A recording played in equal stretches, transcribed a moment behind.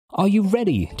Are you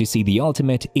ready to see the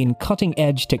ultimate in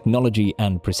cutting-edge technology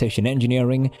and precision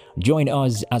engineering? Join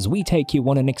us as we take you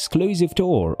on an exclusive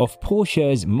tour of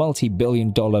Porsche's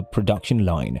multi-billion-dollar production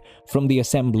line. From the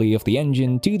assembly of the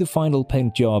engine to the final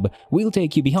paint job, we'll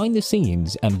take you behind the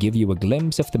scenes and give you a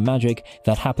glimpse of the magic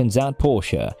that happens at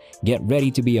Porsche. Get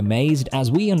ready to be amazed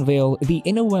as we unveil the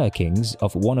inner workings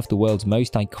of one of the world's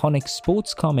most iconic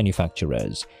sports car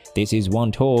manufacturers. This is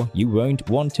one tour you won't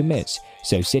want to miss,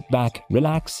 so sit back,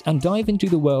 relax, and dive into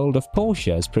the world of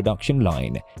Porsche's production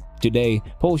line. Today,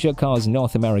 Porsche Cars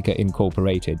North America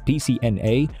Incorporated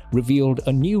 (PCNA) revealed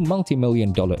a new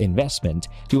multi-million-dollar investment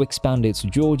to expand its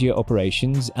Georgia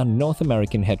operations and North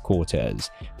American headquarters.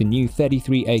 The new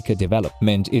 33-acre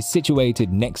development is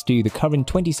situated next to the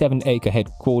current 27-acre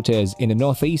headquarters in the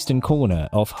northeastern corner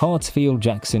of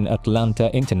Hartsfield-Jackson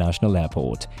Atlanta International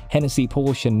Airport. Hennessy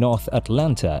Porsche North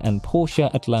Atlanta and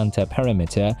Porsche Atlanta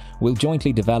Perimeter will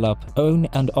jointly develop, own,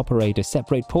 and operate a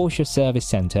separate Porsche service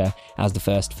center as the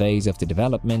first phase of the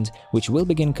development, which will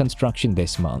begin construction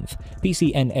this month.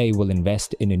 PCNA will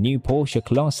invest in a new Porsche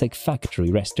Classic factory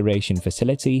restoration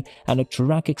facility and a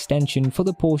track extension for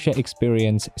the Porsche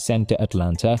Experience Center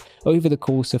Atlanta over the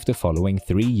course of the following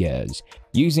 3 years.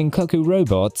 Using Cuckoo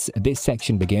robots, this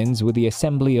section begins with the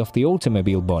assembly of the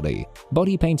automobile body.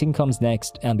 Body painting comes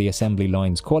next, and the assembly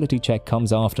line's quality check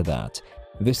comes after that.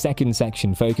 The second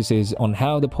section focuses on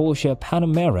how the Porsche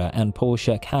Panamera and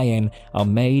Porsche Cayenne are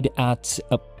made at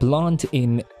a plant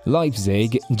in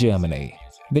Leipzig, Germany.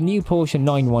 The new Porsche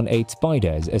 918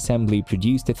 Spyder's assembly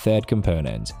produced the third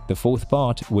component. The fourth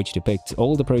part, which depicts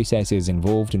all the processes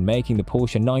involved in making the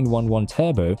Porsche 911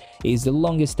 Turbo, is the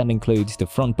longest and includes the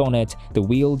front bonnet, the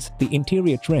wheels, the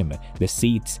interior trim, the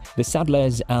seats, the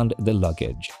saddlers, and the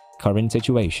luggage. Current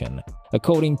situation.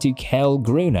 According to Kjell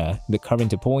Gruner, the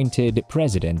current appointed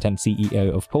president and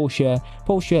CEO of Porsche,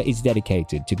 Porsche is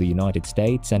dedicated to the United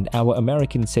States and our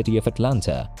American city of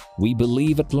Atlanta. We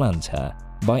believe Atlanta.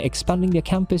 By expanding their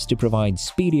campus to provide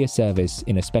speedier service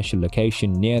in a special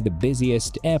location near the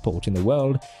busiest airport in the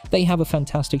world, they have a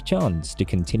fantastic chance to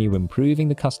continue improving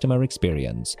the customer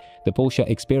experience. The Porsche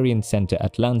Experience Center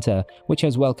Atlanta, which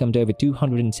has welcomed over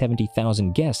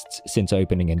 270,000 guests since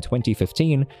opening in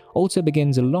 2015, also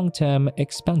begins a long-term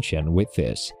expansion with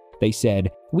this. They said,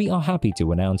 "We are happy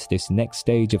to announce this next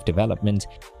stage of development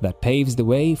that paves the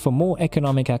way for more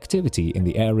economic activity in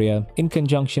the area in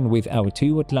conjunction with our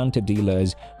 2 Atlanta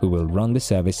dealers who will run the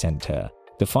service center."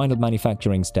 The final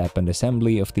manufacturing step and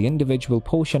assembly of the individual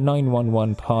Porsche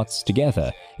 911 parts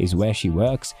together is where she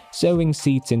works, sewing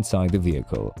seats inside the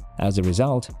vehicle. As a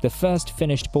result, the first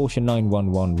finished Porsche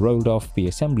 911 rolled off the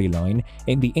assembly line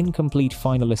in the incomplete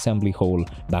final assembly hall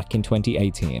back in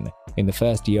 2018. In the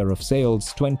first year of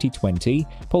sales, 2020,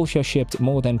 Porsche shipped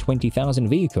more than 20,000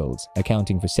 vehicles,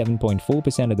 accounting for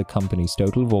 7.4% of the company's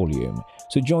total volume.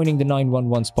 So joining the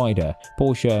 911 Spyder,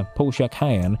 Porsche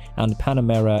Cayenne, and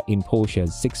Panamera in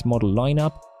Porsche's 6-model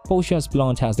lineup, Porsche's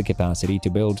plant has the capacity to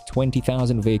build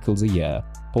 20,000 vehicles a year.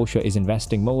 Porsche is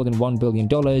investing more than $1 billion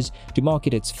to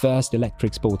market its first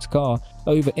electric sports car,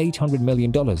 over $800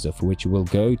 million of which will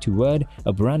go toward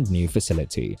a brand new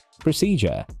facility.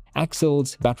 Procedure.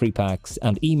 Axles, battery packs,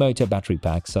 and e-motor battery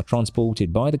packs are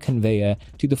transported by the conveyor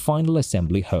to the final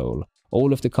assembly hole.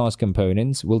 All of the car's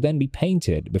components will then be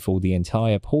painted before the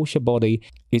entire Porsche body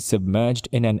is submerged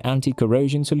in an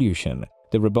anti-corrosion solution.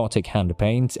 The robotic hand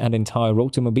paints an entire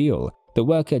automobile. The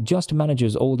worker just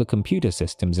manages all the computer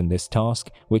systems in this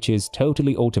task, which is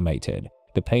totally automated.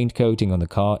 The paint coating on the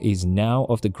car is now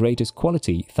of the greatest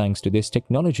quality thanks to this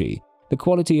technology. The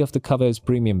quality of the cover's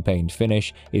premium paint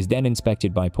finish is then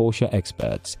inspected by Porsche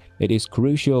experts. It is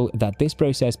crucial that this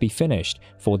process be finished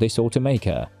for this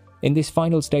automaker. In this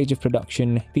final stage of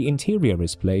production, the interior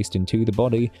is placed into the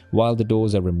body while the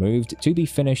doors are removed to be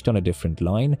finished on a different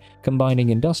line, combining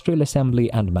industrial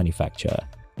assembly and manufacture.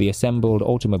 The assembled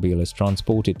automobile is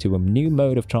transported to a new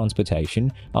mode of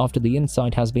transportation after the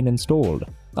inside has been installed.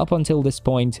 Up until this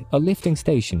point, a lifting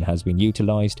station has been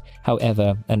utilized,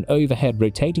 however, an overhead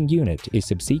rotating unit is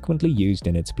subsequently used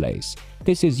in its place.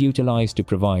 This is utilized to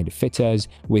provide fitters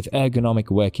with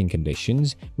ergonomic working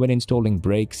conditions when installing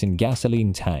brakes in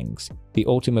gasoline tanks. The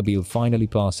automobile finally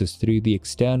passes through the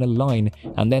external line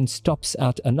and then stops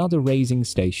at another raising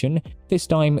station, this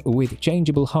time with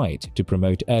changeable height to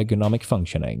promote ergonomic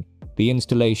functioning. The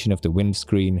installation of the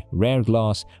windscreen, rear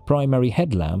glass, primary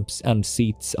headlamps, and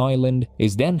seats island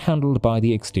is then handled by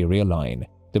the exterior line.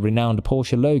 The renowned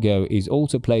Porsche logo is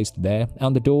also placed there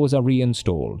and the doors are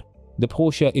reinstalled. The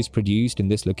Porsche is produced in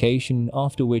this location,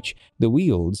 after which the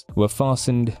wheels were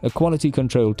fastened, a quality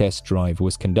control test drive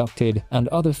was conducted, and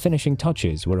other finishing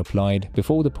touches were applied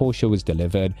before the Porsche was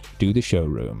delivered to the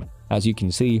showroom. As you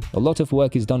can see, a lot of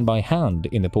work is done by hand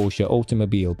in the Porsche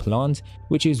automobile plant,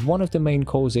 which is one of the main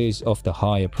causes of the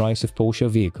higher price of Porsche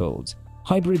vehicles.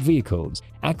 Hybrid vehicles,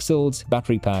 axles,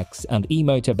 battery packs, and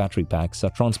e-motor battery packs are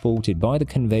transported by the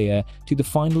conveyor to the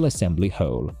final assembly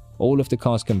hole. All of the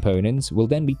car's components will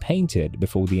then be painted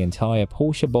before the entire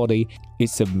Porsche body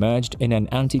is submerged in an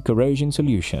anti-corrosion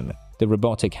solution. The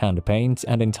robotic hand paints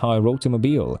an entire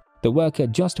automobile. The worker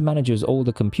just manages all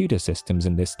the computer systems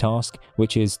in this task,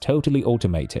 which is totally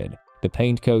automated. The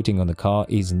paint coating on the car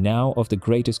is now of the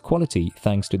greatest quality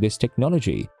thanks to this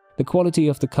technology. The quality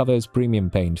of the cover's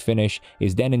premium paint finish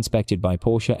is then inspected by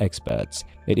Porsche experts.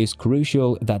 It is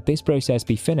crucial that this process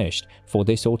be finished for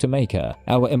this automaker.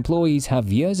 Our employees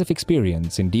have years of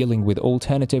experience in dealing with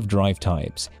alternative drive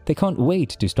types. They can't wait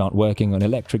to start working on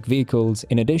electric vehicles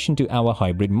in addition to our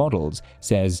hybrid models,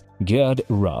 says Gerd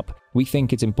Rupp. We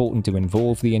think it's important to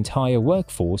involve the entire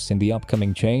workforce in the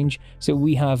upcoming change, so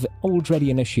we have already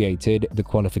initiated the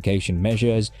qualification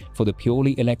measures for the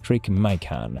purely electric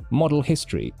Macan. Model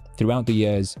history. Throughout the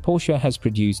years, Porsche has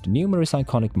produced numerous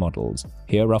iconic models.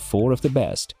 Here are 4 of the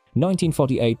best.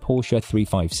 1948 Porsche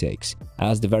 356.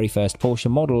 As the very first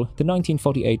Porsche model, the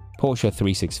 1948 Porsche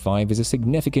 365 is a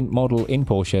significant model in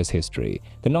Porsche's history.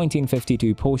 The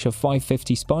 1952 Porsche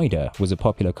 550 Spyder was a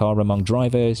popular car among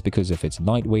drivers because of its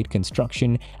lightweight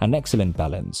construction and excellent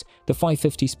balance. The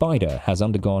 550 Spyder has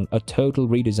undergone a total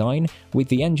redesign, with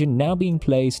the engine now being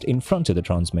placed in front of the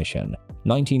transmission.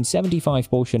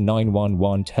 1975 Porsche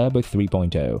 911 Turbo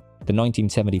 3.0. The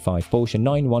 1975 Porsche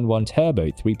 911 Turbo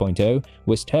 3.0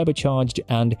 was turbocharged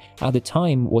and, at the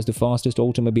time, was the fastest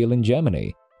automobile in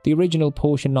Germany. The original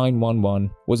Porsche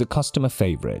 911 was a customer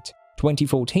favorite.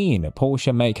 2014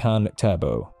 Porsche Macan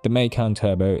Turbo. The Macan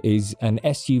Turbo is an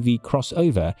SUV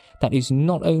crossover that is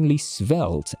not only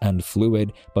svelte and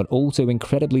fluid, but also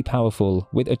incredibly powerful,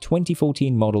 with a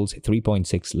 2014 model's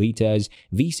 3.6 liters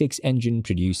V6 engine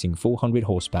producing 400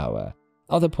 horsepower.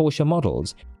 Other Porsche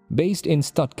models. Based in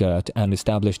Stuttgart and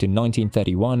established in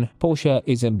 1931, Porsche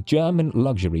is a German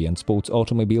luxury and sports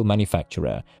automobile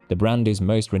manufacturer. The brand is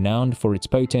most renowned for its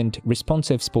potent,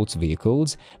 responsive sports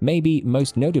vehicles, maybe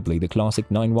most notably the classic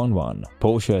 911.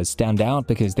 Porsches stand out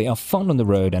because they are fun on the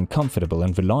road and comfortable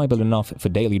and reliable enough for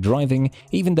daily driving,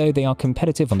 even though they are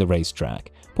competitive on the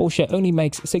racetrack. Porsche only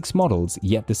makes 6 models,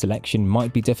 yet the selection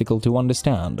might be difficult to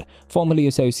understand. Formerly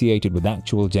associated with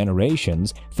actual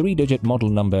generations, 3-digit model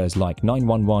numbers like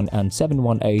 911 and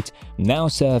 718 now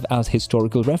serve as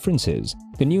historical references.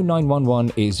 The new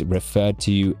 911 is referred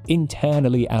to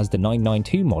internally as the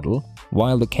 992 model,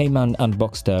 while the Cayman and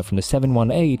Boxster from the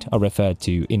 718 are referred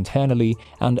to internally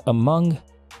and among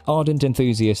ardent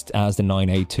enthusiasts as the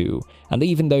 982. And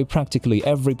even though practically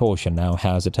every Porsche now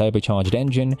has a turbocharged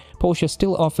engine, Porsche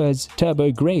still offers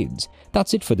turbo grades.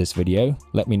 That's it for this video.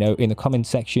 Let me know in the comment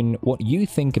section what you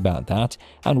think about that,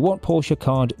 and what Porsche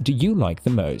car do you like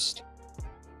the most.